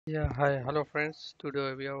Yeah, hi, hello friends.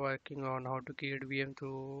 Today we are working on how to create VM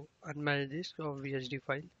to unmanaged disk of VHD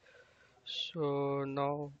file. So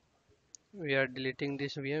now we are deleting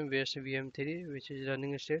this VM, waste VM3, which is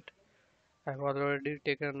running state. I've already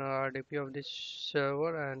taken a RDP of this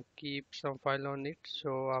server and keep some file on it.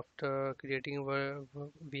 So after creating a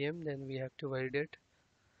VM, then we have to validate.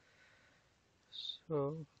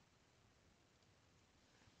 So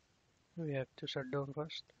we have to shut down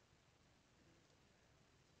first,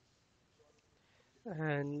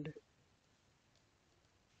 and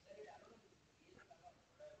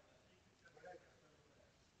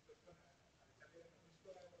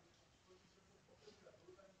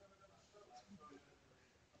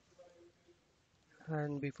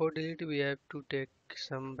before delete, we have to take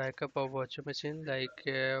some backup of virtual machine, like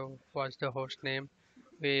what's the host name,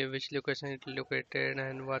 which location it is located,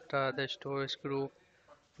 and what are the storage group,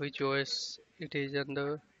 which OS it is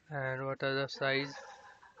under, and what are the size,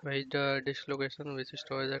 where is the disk location, which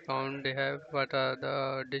storage account they have, what are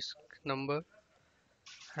the disk number,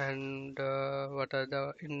 and what are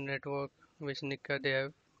the in network, which NIC they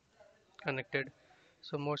have connected.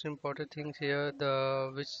 So most important things here,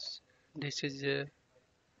 the which this is.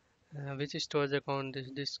 Which storage account this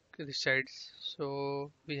disk resides. So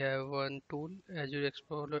we have one tool, Azure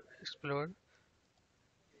Explorer.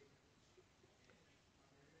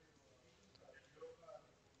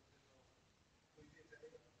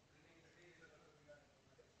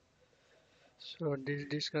 So this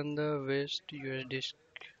disk on the waste US disk,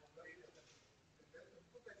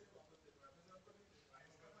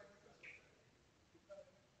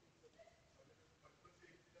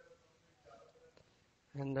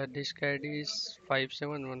 and the disk ID is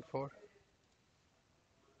 5714.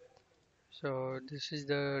 So this is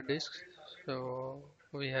the disk. So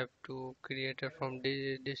we have to create it from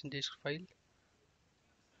this disk file.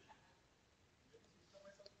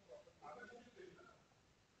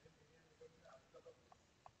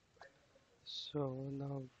 So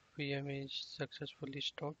now VM is successfully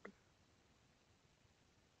stopped.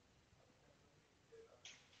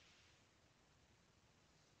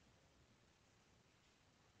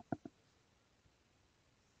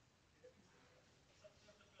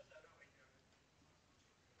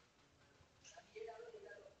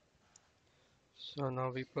 So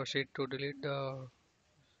now we proceed to delete the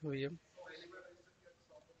VM.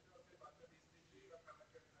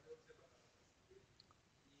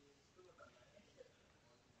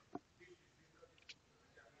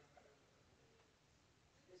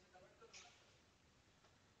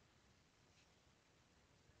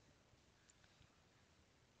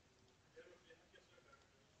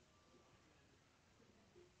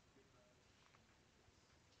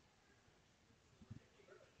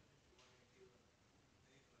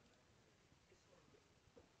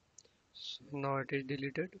 So now it is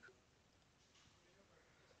deleted.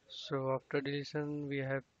 So after deletion, we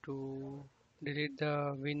have to delete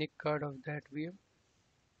the VNIC card of that VM.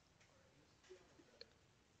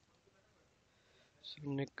 So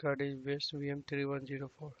NIC card is base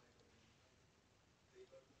VM3104.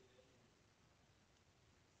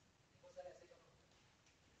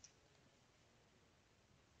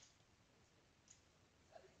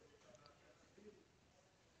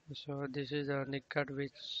 So this is a NIC card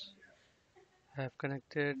which have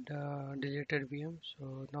connected deleted VM.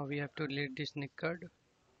 So now we have to delete this NIC card.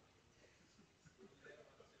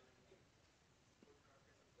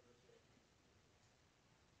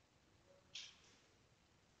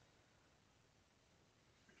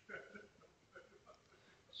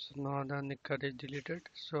 So now the NIC card is deleted.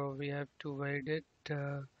 So we have to validate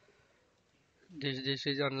this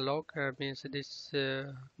is unlocked, means this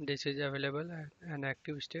is available and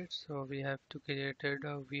active state. So we have to create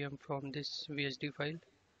a VM from this VHD file.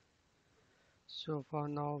 So for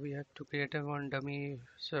now we have to create a one dummy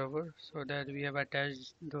server, so that we have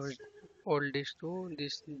attached those old disks to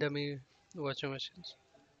this dummy virtual machines.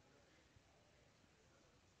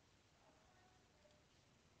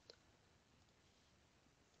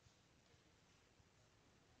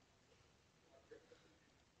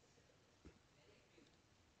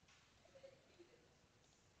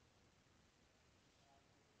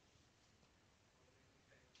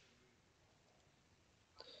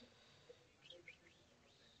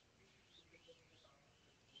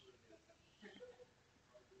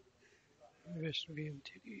 West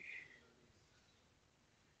VM3.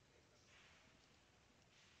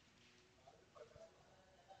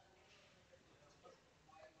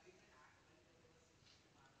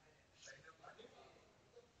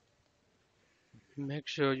 Make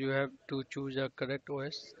sure you have to choose a correct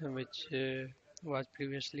OS which was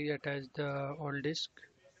previously attached the old disk.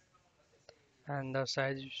 and the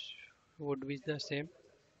size would be the same.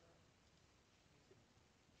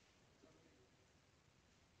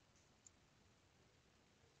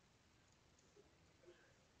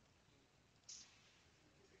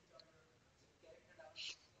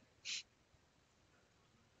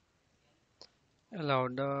 Allow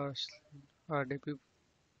the RDP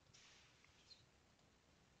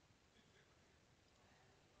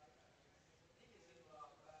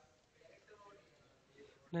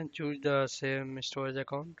and choose the same storage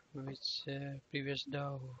account which previous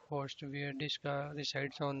the host where disk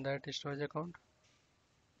resides on that storage account.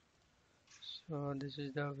 So this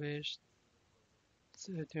is the waste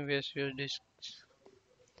your disk.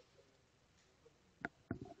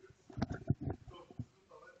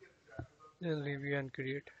 Then review and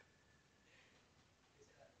create.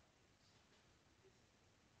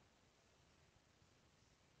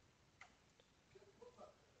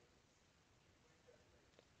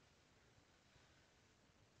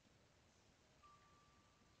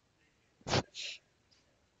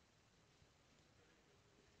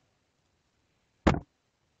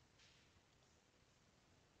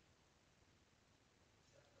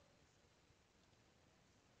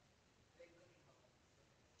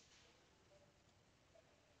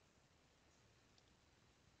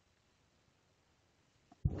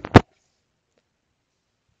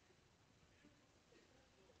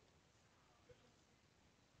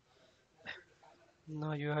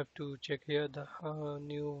 Now you have to check here the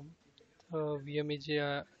new VM is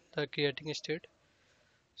the creating state.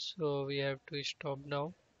 So we have to stop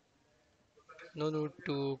now. No need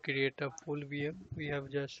to create a full VM. We have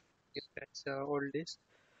just that's old disk.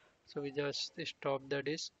 So we just stop the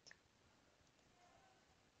disk,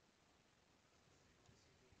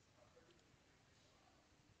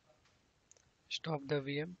 stop the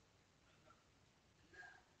VM.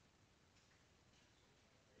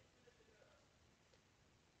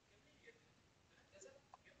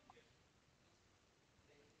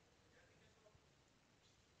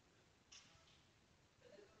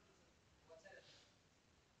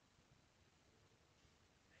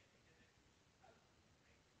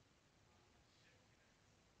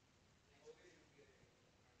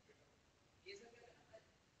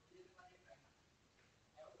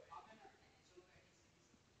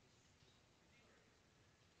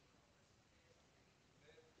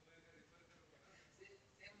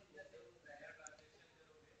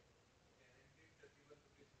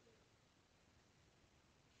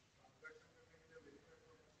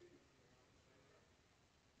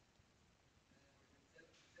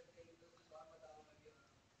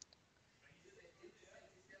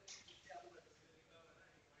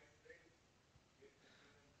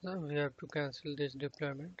 Now we have to cancel this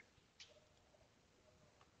deployment.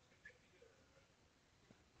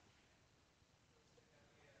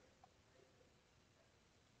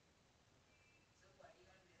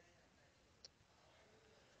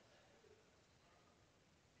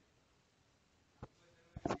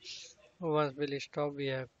 Once we'll stop, we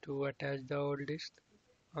have to attach the old disk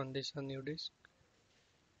on this new disk.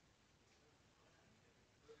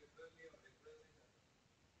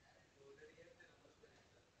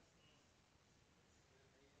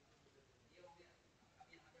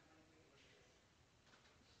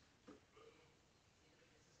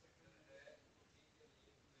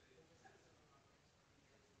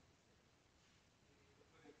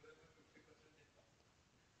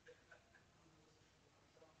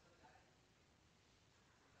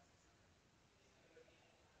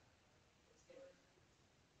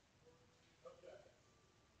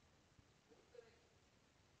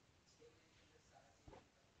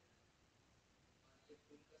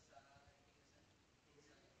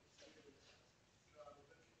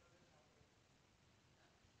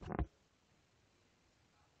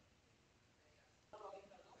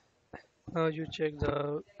 Now you check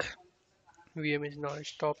the VM is now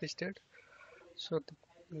stop state. So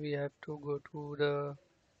we have to go to the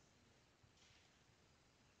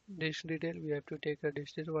disk detail. We have to take a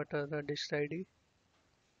disk detail. What are the disk ID?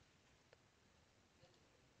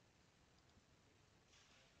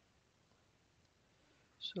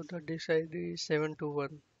 So the disk ID is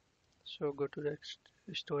 721. So go to the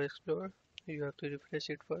Store Explorer. You have to refresh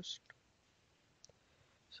it first.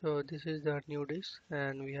 So this is the new disk,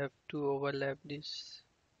 and we have to overlap this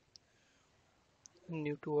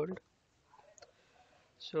new to old.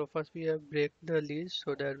 So first we have break the list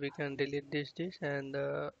so that we can delete this disk and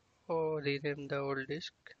or rename the old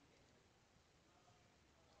disk.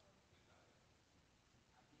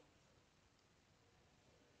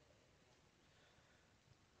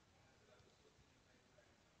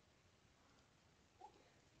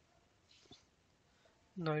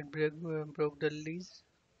 Now it broke the lease,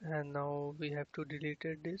 and now we have to delete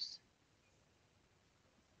it this.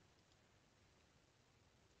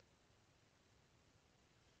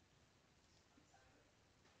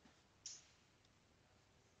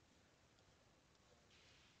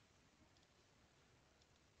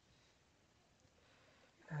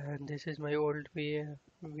 And this is my old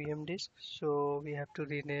VM disk, so we have to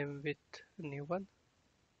rename with new one.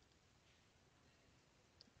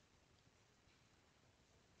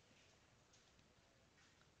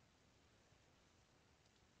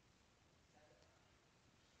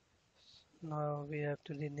 Now we have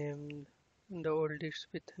to rename the old disk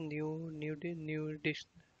with new disk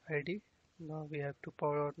ID. Now we have to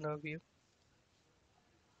power on the VM.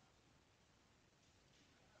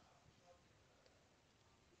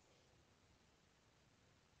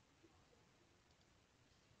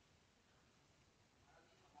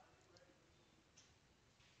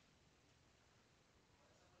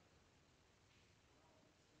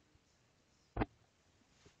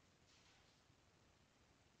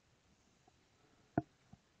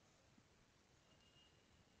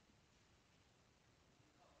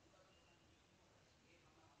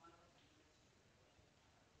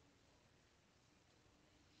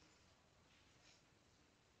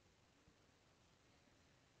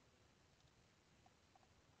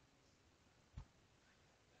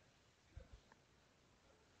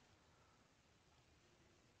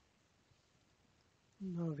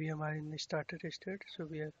 Now VM are in the started state, so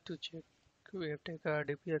we have to check. We have to take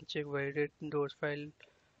RDP and check whether those files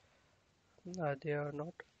are there or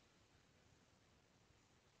not.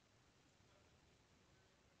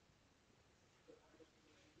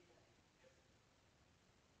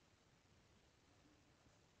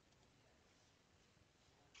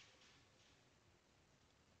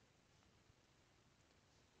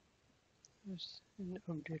 Yes, in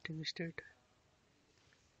updating state.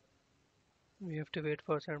 We have to wait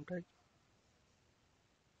for some time.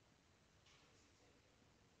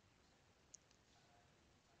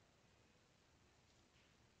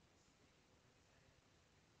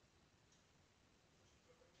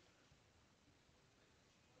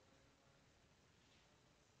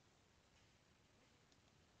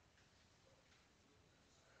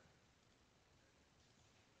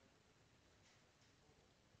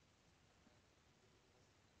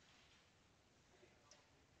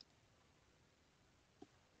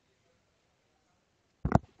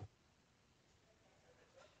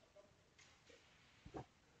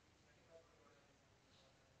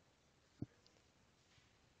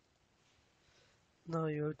 Now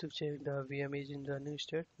you have to check the VM is in the new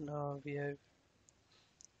state. Now we have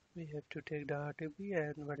to take the RTP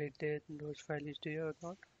and validate those files is there or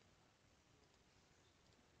not.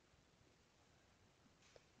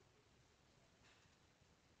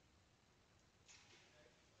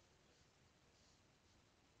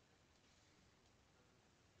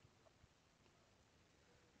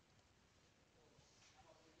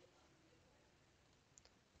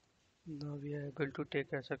 Now we are able to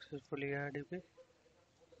take a successfully RDP.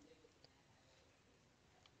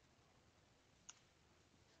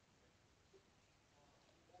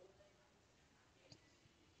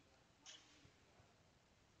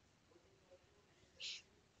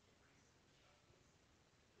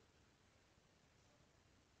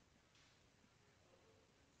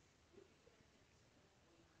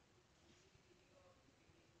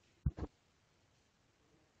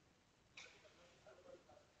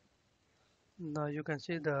 Now you can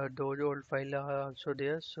see those old files are also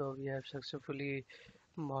there. So we have successfully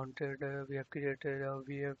mounted. We have created a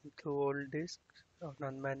VM through old disk on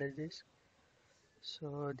unmanaged disk.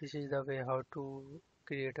 So this is the way how to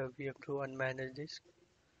create a VM through unmanaged disk.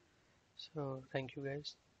 So thank you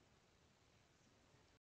guys.